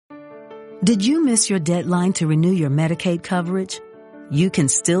Did you miss your deadline to renew your Medicaid coverage? You can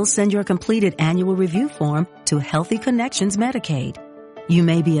still send your completed annual review form to Healthy Connections Medicaid. You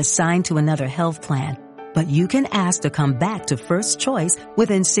may be assigned to another health plan, but you can ask to come back to First Choice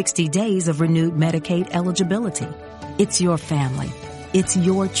within 60 days of renewed Medicaid eligibility. It's your family. It's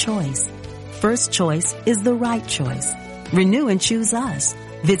your choice. First Choice is the right choice. Renew and choose us.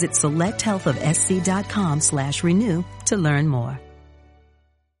 Visit selecthealthofsc.com/renew to learn more.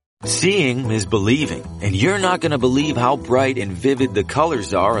 Seeing is believing, and you're not going to believe how bright and vivid the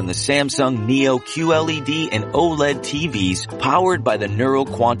colors are on the Samsung Neo QLED and OLED TVs powered by the Neural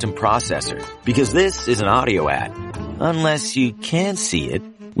Quantum Processor, because this is an audio ad. Unless you can see it,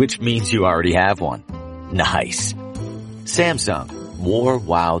 which means you already have one. Nice. Samsung, more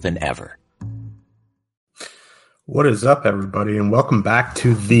wow than ever. What is up, everybody, and welcome back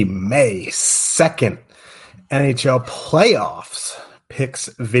to the May 2nd NHL Playoffs Picks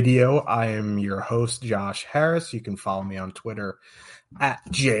video. I am your host, Josh Harris. You can follow me on Twitter at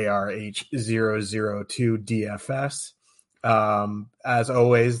JRH002DFS. As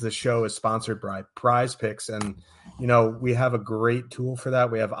always, the show is sponsored by Prize Picks, and we have a great tool for that.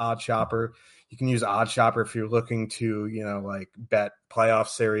 We have Odd Shopper. You can use Odd Shopper if you're looking to, bet playoff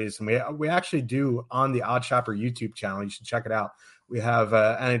series. And we actually do on the Odd Shopper YouTube channel. You should check it out. We have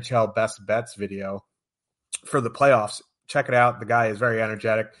an NHL Best Bets video for the playoffs. Check it out. The guy is very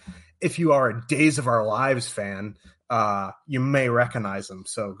energetic. If you are a Days of Our Lives fan, you may recognize him.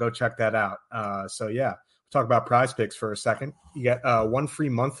 So go check that out. We'll talk about Prize Picks for a second. You get 1 free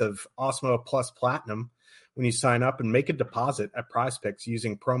month of Awesemo Plus Platinum when you sign up and make a deposit at Prize Picks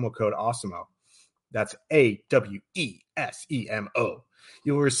using promo code Awesemo. That's AWESEMO.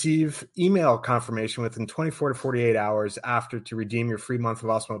 You'll receive email confirmation within 24 to 48 hours after to redeem your free month of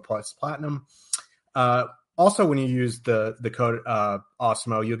Awesemo Plus Platinum. Also, when you use the code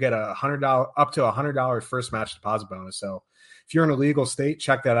Awesemo, you'll get up to $100 first match deposit bonus. So if you're in a legal state,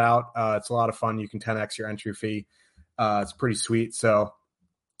 check that out. It's a lot of fun. You can 10x your entry fee. It's pretty sweet. So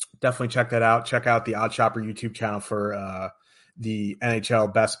definitely check that out. Check out the Odd Shopper YouTube channel for the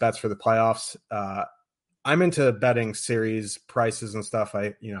NHL Best Bets for the playoffs. I'm into betting series prices and stuff.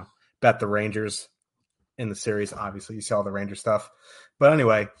 I bet the Rangers in the series. Obviously, you see all the Ranger stuff. But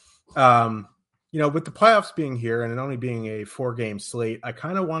anyway, with the playoffs being here and it only being a 4-game slate, I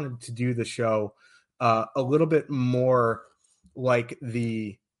kind of wanted to do the show a little bit more like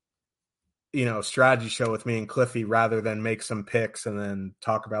the strategy show with me and Cliffy, rather than make some picks and then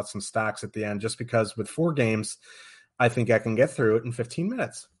talk about some stacks at the end, just because with 4 games, I think I can get through it in 15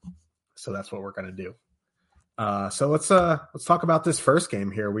 minutes. So that's what we're going to do. So let's talk about this first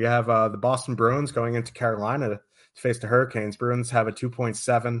game here. We have the Boston Bruins going into Carolina to face the Hurricanes. Bruins have a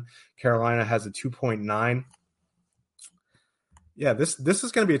 2.7. Carolina has a 2.9. Yeah, this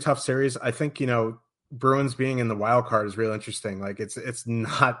is going to be a tough series. I think, Bruins being in the wild card is real interesting. Like it's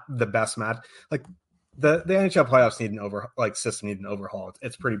not the best match. Like the NHL playoffs need system need an overhaul.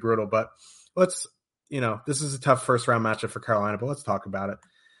 It's pretty brutal, but this is a tough first round matchup for Carolina, but let's talk about it.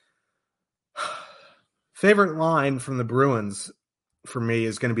 Favorite line from the Bruins for me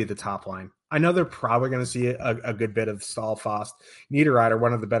is going to be the top line. I know they're probably going to see a good bit of Stahlfast, Niederreiter,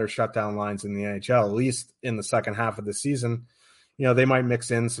 one of the better shutdown lines in the NHL, at least in the second half of the season. They might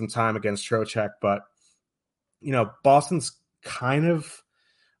mix in some time against Trocheck, but Boston's kind of,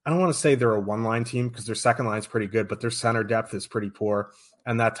 I don't want to say they're a one-line team because their second line is pretty good, but their center depth is pretty poor,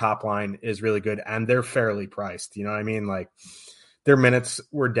 and that top line is really good, and they're fairly priced. You know what I mean? Like, their minutes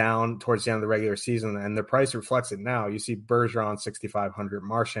were down towards the end of the regular season, and their price reflects it now. You see Bergeron 6,500,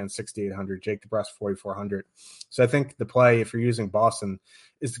 Marchand 6,800, Jake DeBrusk 4,400. So I think the play, if you're using Boston,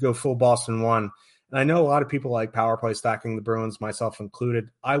 is to go full Boston 1. And I know a lot of people like power play stacking the Bruins, myself included.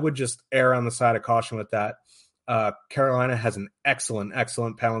 I would just err on the side of caution with that. Carolina has an excellent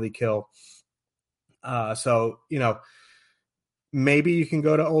penalty kill. Maybe you can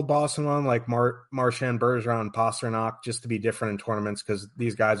go to old Boston one like Marchand, Bergeron, Pastrnak, just to be different in tournaments because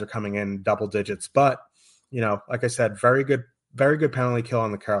these guys are coming in double digits. But, like I said, very good penalty kill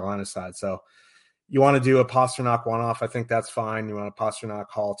on the Carolina side. So you want to do a Pastrnak one-off, I think that's fine. You want a Pastrnak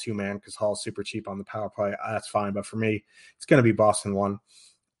Hall 2-man because Hall's super cheap on the power play. That's fine. But for me, it's going to be Boston 1.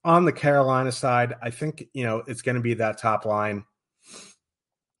 On the Carolina side, I think, it's going to be that top line.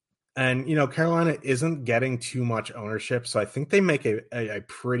 And, Carolina isn't getting too much ownership. So I think they make a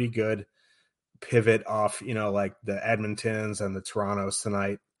pretty good pivot off, like the Edmontons and the Torontos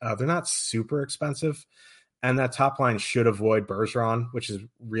tonight. They're not super expensive. And that top line should avoid Bergeron, which is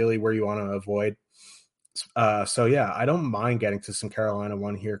really where you want to avoid. I don't mind getting to some Carolina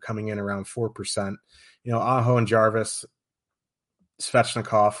 1 here coming in around 4%. Aho and Jarvis,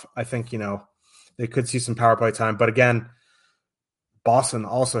 Svechnikov. I think, they could see some power play time. But again, Boston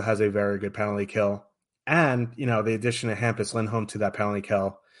also has a very good penalty kill. And, the addition of Hampus Lindholm to that penalty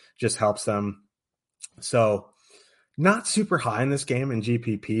kill just helps them. So not super high in this game in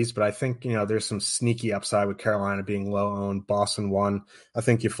GPPs, but I think, there's some sneaky upside with Carolina being low owned. Boston won. I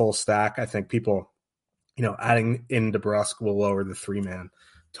think you full stack. I think people, adding in DeBrusque will lower the 3-man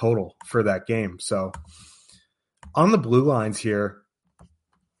total for that game. So on the blue lines here,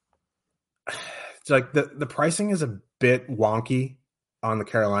 it's like the pricing is a bit wonky on the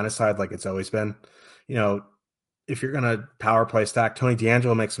Carolina side, like it's always been. If you're going to power play stack, Tony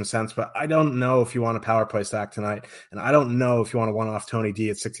DeAngelo makes some sense, but I don't know if you want to power play stack tonight. And I don't know if you want to one-off Tony D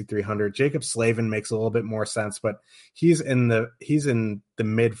at 6,300. Jacob Slavin makes a little bit more sense, but he's in the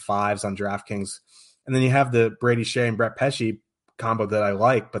mid fives on DraftKings. And then you have the Brady Shea and Brett Pesce combo that I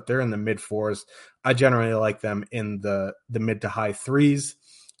like, but they're in the mid fours. I generally like them in the mid to high threes.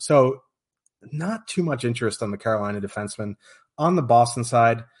 So not too much interest on the Carolina defenseman. On the Boston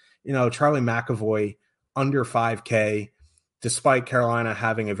side, Charlie McAvoy under 5K, despite Carolina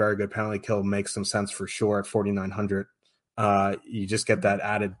having a very good penalty kill, makes some sense for sure at 4,900. You just get that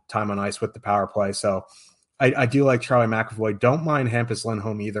added time on ice with the power play. So I do like Charlie McAvoy. Don't mind Hampus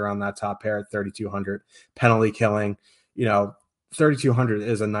Lindholm either on that top pair at 3,200. Penalty killing, 3,200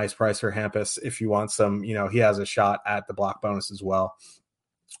 is a nice price for Hampus if you want some, he has a shot at the block bonus as well.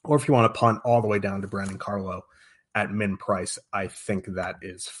 Or if you want to punt all the way down to Brandon Carlo at min price, I think that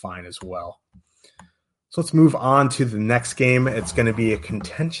is fine as well. So let's move on to the next game. It's going to be a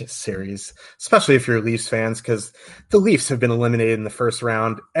contentious series, especially if you're Leafs fans, because the Leafs have been eliminated in the first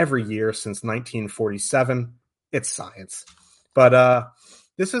round every year since 1947. It's science. But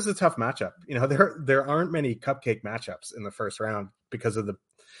this is a tough matchup. There aren't many cupcake matchups in the first round because of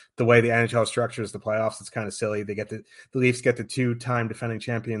the way the NHL structures the playoffs. It's kind of silly. The Leafs get the 2-time defending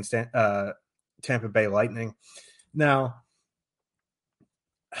champions, Tampa Bay Lightning. Now,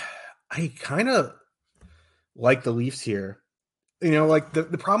 I kind of like the Leafs here.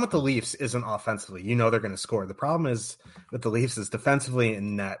 The problem with the Leafs isn't offensively. They're going to score. The problem is with the Leafs is defensively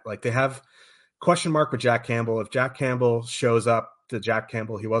and net. Like, they have question mark with Jack Campbell. If Jack Campbell shows up to Jack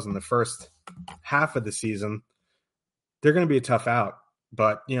Campbell he was in the first half of the season, they're going to be a tough out.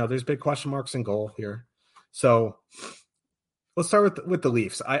 But, there's big question marks in goal here. So let's start with the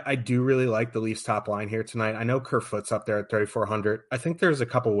Leafs. I do really like the Leafs top line here tonight. I know Kerfoot's up there at 3,400. I think there's a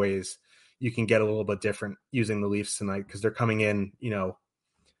couple ways you can get a little bit different using the Leafs tonight because they're coming in,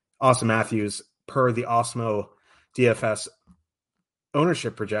 Austin Matthews, per the Osmo DFS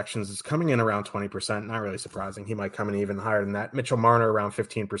ownership projections, is coming in around 20%. Not really surprising. He might come in even higher than that. Mitchell Marner around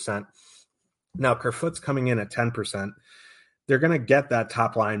 15%. Now, Kerfoot's coming in at 10%. They're going to get that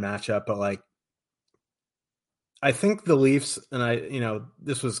top line matchup, but I think the Leafs, and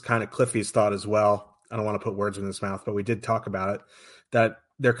this was kind of Cliffy's thought as well. I don't want to put words in his mouth, but we did talk about it, that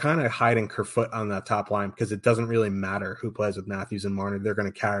they're kind of hiding Kerfoot on that top line because it doesn't really matter who plays with Matthews and Marner. They're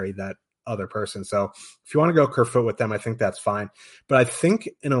going to carry that other person. So if you want to go Kerfoot with them, I think that's fine. But I think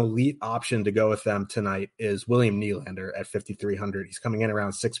an elite option to go with them tonight is William Nylander at 5,300. He's coming in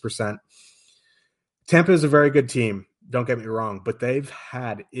around 6%. Tampa is a very good team. Don't get me wrong, but they've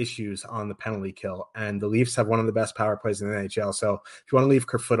had issues on the penalty kill, and the Leafs have one of the best power plays in the NHL. So if you want to leave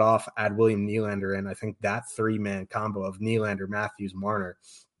Kerfoot off, add William Nylander in. I think that 3-man combo of Nylander, Matthews, Marner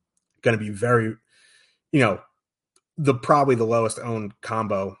going to be very, probably the lowest owned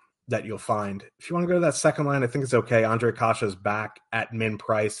combo that you'll find. If you want to go to that second line, I think it's okay. Andre Kasha's back at min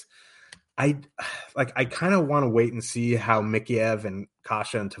price. I kind of want to wait and see how Mikheyev and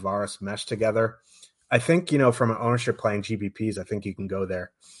Kasha and Tavares mesh together. I think, from an ownership playing GPPs, I think you can go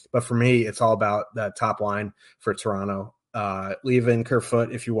there. But for me, it's all about that top line for Toronto. Leave in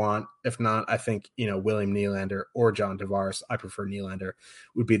Kerfoot if you want. If not, I think, William Nylander or John Tavares, I prefer Nylander,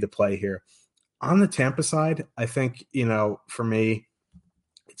 would be the play here. On the Tampa side, I think, for me,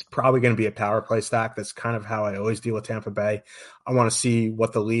 it's probably going to be a power play stack. That's kind of how I always deal with Tampa Bay. I want to see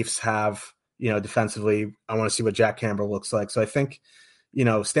what the Leafs have, defensively. I want to see what Jack Campbell looks like. So I think,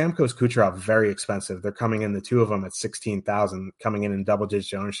 Stamkos, Kucherov, very expensive. They're coming in, the two of them, at 16,000, coming in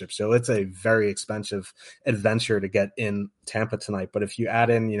double-digit ownership. So it's a very expensive adventure to get in Tampa tonight. But if you add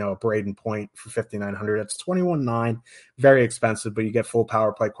in, a Braden Point for 5,900, that's 21.9, very expensive, but you get full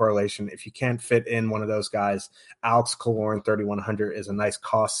power play correlation. If you can't fit in one of those guys, Alex Killorn, 3,100, is a nice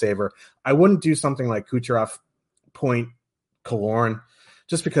cost saver. I wouldn't do something like Kucherov, Point, Killorn,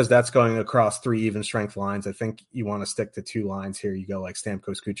 just because that's going across 3 even strength lines. I think you want to stick to 2 lines here. You go like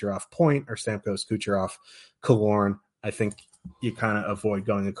Stamkos, Kucherov, Point, or Stamkos, Kucherov, Killorn. I think you kind of avoid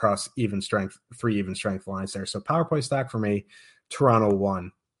going across 3 even strength lines there. So power play stack for me, Toronto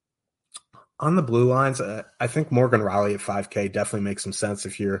 1. On the blue lines, I think Morgan Rielly at 5K definitely makes some sense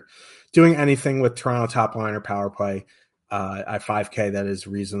if you're doing anything with Toronto top line or power play at 5K. That is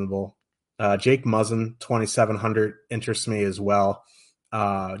reasonable. Jake Muzzin, 2,700 interests me as well.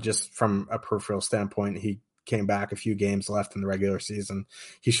 Just from a peripheral standpoint, he came back a few games left in the regular season.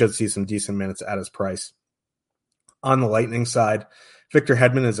 He should see some decent minutes at his price. On the Lightning side, Victor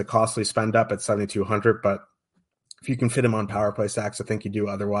Hedman is a costly spend up at 7,200, but if you can fit him on power play stacks, I think you do.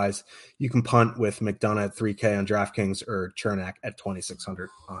 Otherwise, you can punt with McDonough at 3K on DraftKings or Chernak at 2,600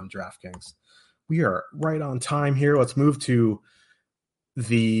 on DraftKings. We are right on time here. Let's move to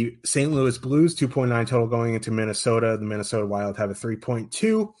the St. Louis Blues, 2.9 total going into Minnesota. The Minnesota Wild have a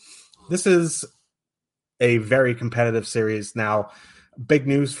 3.2. This is a very competitive series. Now, big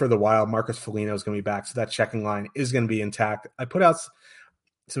news for the Wild, Marcus Foligno is going to be back, so that checking line is going to be intact. I put out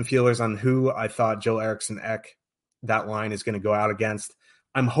some feelers on who I thought Joel Eriksson Ek, that line is going to go out against.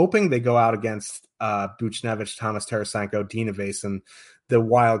 I'm hoping they go out against Buchnevich, Thomas Tarasenko, Dina Vason. The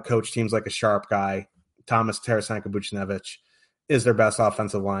Wild coach teams like a sharp guy. Thomas Tarasenko, Buchnevich is their best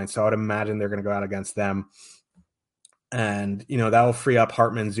offensive line, so I would imagine they're going to go out against them. And, that will free up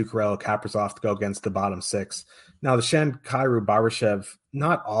Hartman, Zuccarello, Kaprizov to go against the bottom six. Now, the Shen, Kyrou, Barbashev,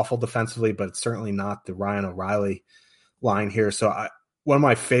 not awful defensively, but certainly not the Ryan O'Reilly line here. So one of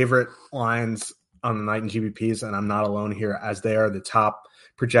my favorite lines on the night in GBPs, and I'm not alone here, as they are the top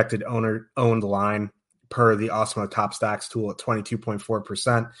projected owned line per the Awesemo Top Stacks tool at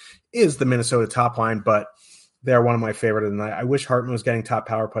 22.4%, is the Minnesota top line, but they're one of my favorite of the night. I wish Hartman was getting top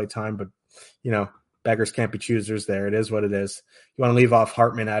power play time, but, beggars can't be choosers there. It is what it is. You want to leave off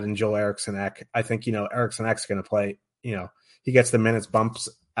Hartman, add in Joel Eriksson Ek. I think, Eriksson Ek's going to play, he gets the minutes bumps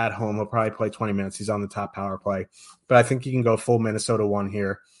at home. He'll probably play 20 minutes. He's on the top power play. But I think you can go full Minnesota 1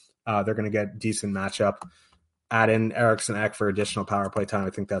 here. They're going to get decent matchup. Add in Eriksson Ek for additional power play time. I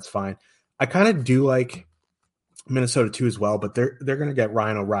think that's fine. I kind of do like Minnesota 2 as well, but they're going to get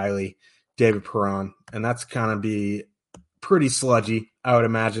Ryan O'Reilly, David Perron, and that's kind of be pretty sludgy, I would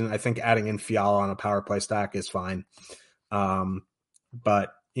imagine. I think adding in Fiala on a power play stack is fine.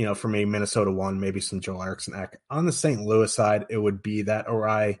 But, for me, Minnesota 1, maybe some Joel Eriksson Ek. On the St. Louis side, it would be that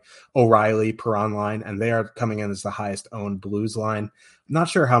O'Reilly Perron line, and they are coming in as the highest owned Blues line. I'm not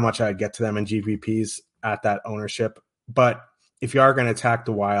sure how much I'd get to them in GPPs at that ownership, but if you are going to attack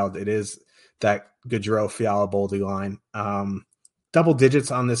the Wild, it is that Gaudreau, Fiala, Boldy line. Double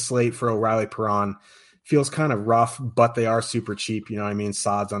digits on this slate for O'Reilly Perron feels kind of rough, but they are super cheap.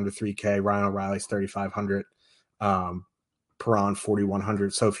 Saad's under 3K, Ryan O'Reilly's 3,500, Perron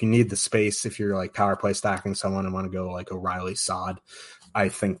 4,100. So if you need the space, if you're like power play stacking someone and want to go like O'Reilly, Saad, I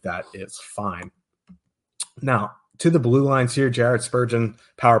think that is fine. Now, to the blue lines here, Jared Spurgeon,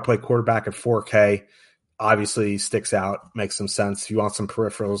 power play quarterback at 4K, obviously sticks out, makes some sense. If you want some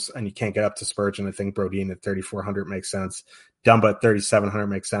peripherals and you can't get up to Spurgeon, I think Brodin at 3,400 makes sense. Dumba at 3,700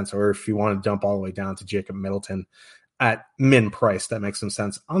 makes sense. Or if you want to dump all the way down to Jacob Middleton at min price, that makes some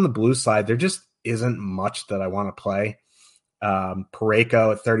sense. On the blue side, there just isn't much that I want to play.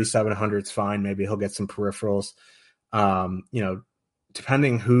 Parayko at 3,700 is fine. Maybe he'll get some peripherals.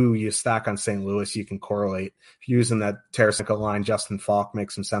 Depending who you stack on St. Louis, you can correlate. If you're using that Tarasenko line, Justin Falk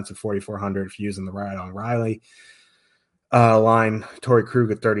makes some sense at 4,400. If you're using the Ryan O'Reilly line, Torrey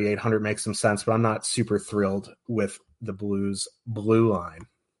Krug at 3,800 makes some sense, but I'm not super thrilled with the Blues blue line.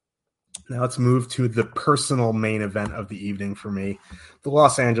 Now let's move to the personal main event of the evening for me. The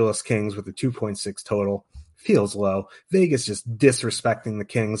Los Angeles Kings with a 2.6 total. Feels low. Vegas just disrespecting the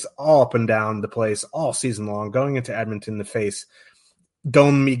Kings all up and down the place all season long, going into Edmonton to face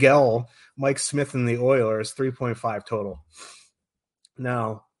Don Miguel, Mike Smith and the Oilers, 3.5 total.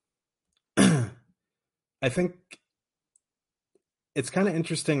 Now, I think it's kind of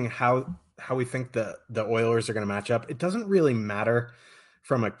interesting how we think the Oilers are going to match up. It doesn't really matter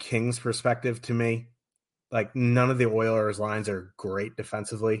from a Kings perspective to me. Like, none of the Oilers lines are great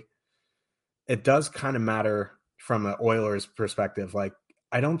defensively. It does kind of matter from an Oilers perspective. Like,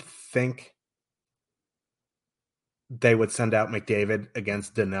 I don't think they would send out McDavid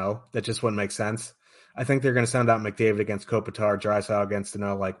against Danault. That just wouldn't make sense. I think they're going to send out McDavid against Kopitar, Draisaitl against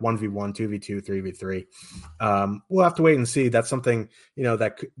Danault, like 1v1, 2v2, 3v3. We'll have to wait and see. That's something,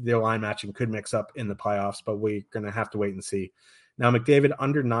 that their line matching could mix up in the playoffs, but we're going to have to wait and see. Now, McDavid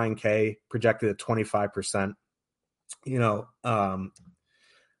under 9K, projected at 25%.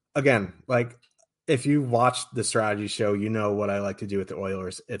 Again, like, if you watched the strategy show, you know what I like to do with the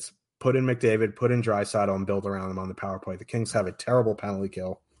Oilers. It's put in McDavid, put in Draisaitl, and build around them on the power play. The Kings have a terrible penalty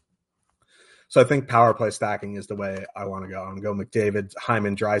kill. So I think power play stacking is the way I want to go. I'm going to go McDavid,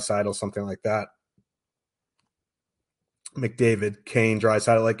 Hyman, Draisaitl, something like that. McDavid, Kane,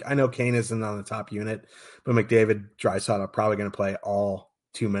 Draisaitl. Like, I know Kane isn't on the top unit, but McDavid, Draisaitl are probably going to play all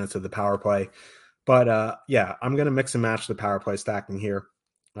 2 minutes of the power play. But yeah, I'm going to mix and match the power play stacking here.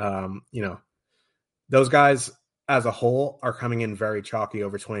 Those guys as a whole are coming in very chalky,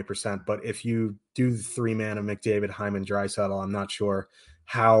 over 20%. But if you do the 3-man of McDavid, Hyman, Draisaitl, I'm not sure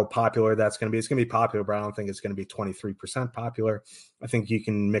how popular that's going to be. It's going to be popular, but I don't think it's going to be 23% popular. I think you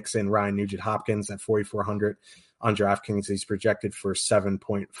can mix in Ryan Nugent-Hopkins at 4,400 on DraftKings. He's projected for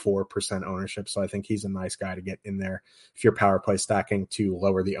 7.4% ownership. So I think he's a nice guy to get in there if you're power play stacking to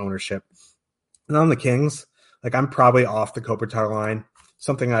lower the ownership. And on the Kings, like, I'm probably off the Kopitar line.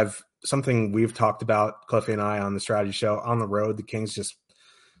 Something we've talked about, Cliffy and I, on the strategy show. On the road, the Kings just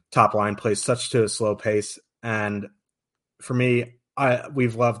top line plays such to a slow pace. And for me,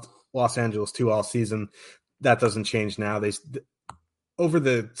 we've loved Los Angeles too all season. That doesn't change now. They over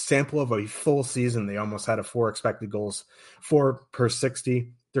the sample of a full season, they almost had a 4 expected goals, 4 per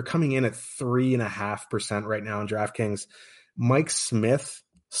 60. They're coming in at 3.5% right now in DraftKings. Mike Smith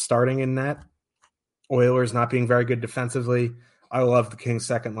starting in net. Oilers not being very good defensively. I love the Kings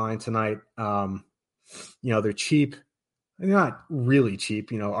second line tonight. They're cheap. They're not really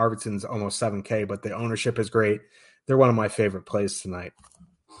cheap. Arvidsson's almost 7K, but the ownership is great. They're one of my favorite plays tonight.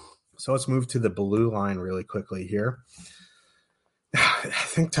 So let's move to the blue line really quickly here. I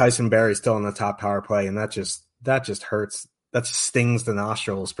think Tyson Barrie's still in the top power play, and that just hurts. That stings the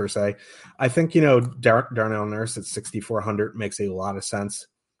nostrils, per se. I think, Darnell Nurse at 6,400 makes a lot of sense.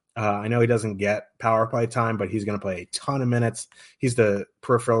 I know he doesn't get power play time, but he's going to play a ton of minutes. He's the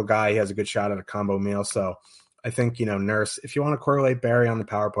peripheral guy. He has a good shot at a combo meal. So I think, Nurse, if you want to correlate Barrie on the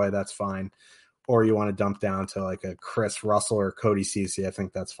power play, that's fine. Or you want to dump down to like a Chris Russell or Cody Ceci, I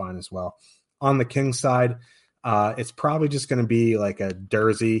think that's fine as well. On the Kings side, it's probably just going to be like a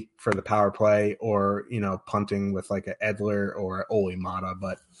Dursey for the power play, or, punting with like a Edler or Oli Mata,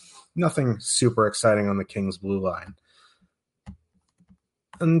 but nothing super exciting on the Kings blue line.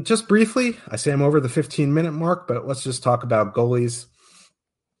 And just briefly, I say I'm over the 15-minute mark, but let's just talk about goalies.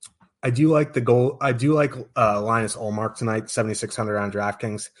 I do like Linus Ullmark tonight, 7,600 on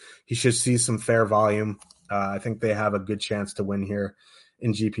DraftKings. He should see some fair volume. I think they have a good chance to win here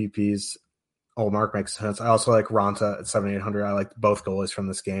in GPPs. Ullmark makes sense. I also like Ranta at 7,800. I like both goalies from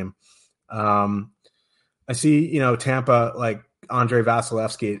this game. I see, Tampa, like Andrei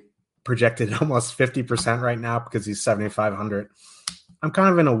Vasilevsky, projected almost 50% right now because he's 7,500. I'm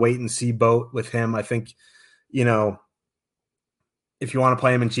kind of in a wait-and-see boat with him. I think, if you want to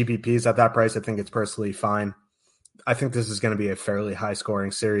play him in GPPs at that price, I think it's personally fine. I think this is going to be a fairly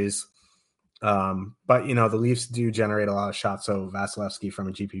high-scoring series. But, the Leafs do generate a lot of shots, so Vasilevsky from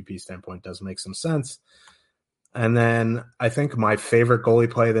a GPP standpoint does make some sense. And then I think my favorite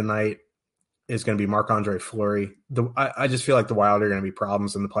goalie play of the night is going to be Marc-Andre Fleury. I just feel like the Wild are going to be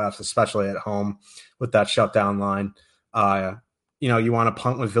problems in the playoffs, especially at home with that shutdown line. You want to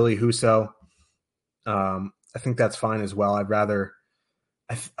punt with Ville Husso. I think that's fine as well.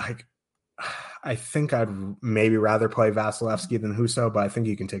 I think I'd maybe rather play Vasilevsky than Husso, but I think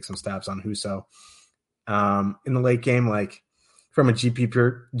you can take some stabs on Husso. In the late game, like from a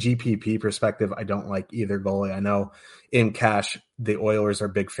GPP perspective, I don't like either goalie. I know in cash, the Oilers are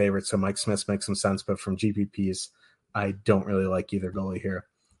big favorites, so Mike Smith makes some sense, but from GPPs, I don't really like either goalie here.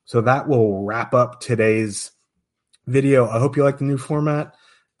 So that will wrap up today's video. I hope you like the new format.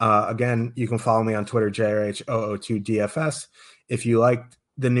 Again, you can follow me on Twitter, JRH002DFS. If you liked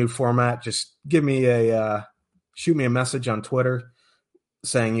the new format, just shoot me a message on Twitter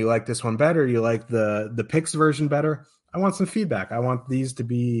saying you like this one better, you like the picks version better. I want some feedback. I want these to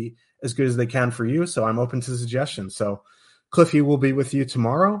be as good as they can for you, so I'm open to suggestions. So Cliffy will be with you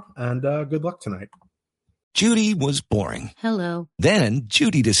tomorrow, and good luck tonight. Judy was boring. Hello. Then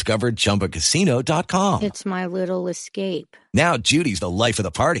Judy discovered ChumbaCasino.com. It's my little escape. Now Judy's the life of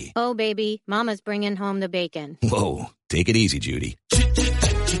the party. Oh, baby, mama's bringing home the bacon. Whoa, take it easy, Judy.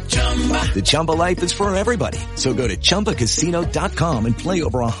 The Chumba life is for everybody. So go to ChumbaCasino.com and play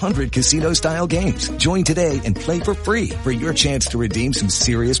over 100 casino-style games. Join today and play for free for your chance to redeem some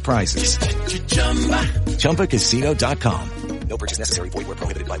serious prizes. ChumbaCasino.com. No purchase necessary. Void where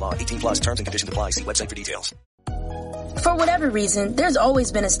prohibited by law. 18+ terms and conditions apply. See website for details. For whatever reason, there's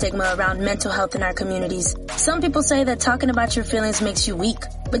always been a stigma around mental health in our communities. Some people say that talking about your feelings makes you weak.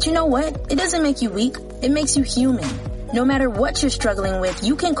 But you know what? It doesn't make you weak. It makes you human. No matter what you're struggling with,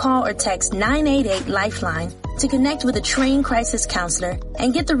 you can call or text 988-LIFELINE to connect with a trained crisis counselor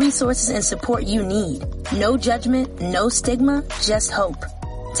and get the resources and support you need. No judgment, no stigma, just hope.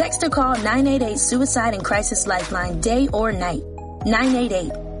 Text or call 988 Suicide and Crisis Lifeline day or night.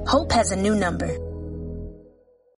 988. Hope has a new number.